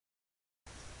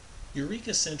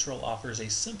Eureka Central offers a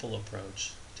simple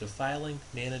approach to filing,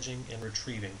 managing, and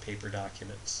retrieving paper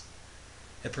documents.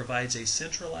 It provides a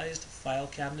centralized file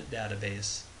cabinet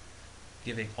database,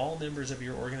 giving all members of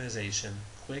your organization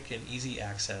quick and easy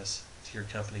access to your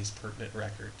company's pertinent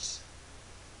records.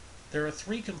 There are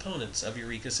three components of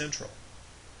Eureka Central.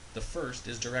 The first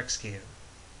is Direct Scan.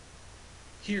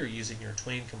 Here, using your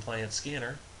Twain compliant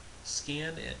scanner,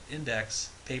 scan and index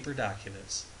paper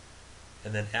documents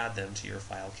and then add them to your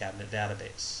file cabinet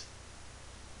database.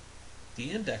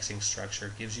 The indexing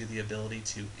structure gives you the ability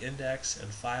to index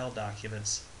and file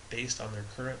documents based on their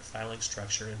current filing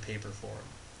structure in paper form.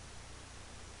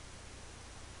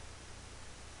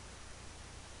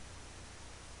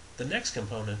 The next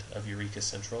component of Eureka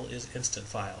Central is Instant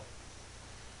File.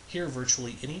 Here,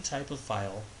 virtually any type of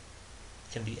file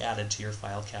can be added to your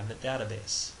file cabinet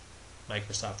database.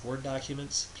 Microsoft Word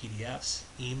documents, PDFs,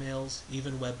 emails,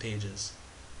 even web pages.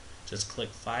 Just click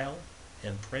File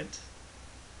and Print,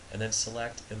 and then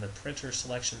select in the Printer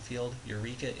selection field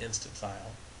Eureka Instant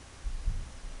File.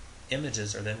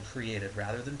 Images are then created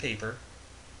rather than paper,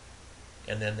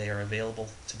 and then they are available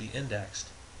to be indexed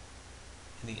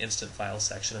in the Instant File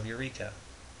section of Eureka.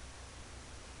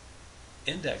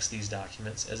 Index these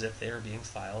documents as if they are being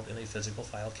filed in a physical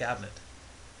file cabinet,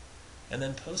 and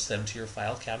then post them to your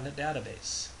file cabinet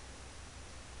database.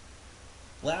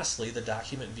 Lastly, the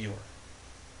Document Viewer.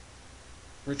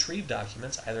 Retrieve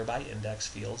documents either by index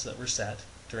fields that were set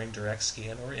during Direct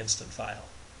Scan or Instant File,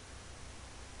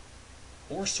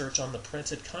 or search on the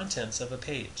printed contents of a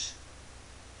page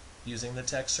using the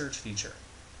text search feature.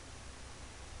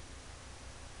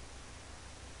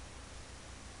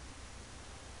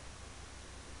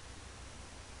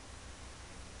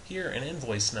 Here, an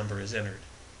invoice number is entered.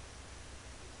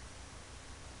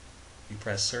 You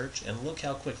press search and look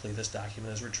how quickly this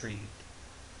document is retrieved.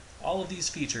 All of these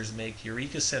features make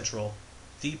Eureka Central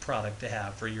the product to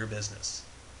have for your business.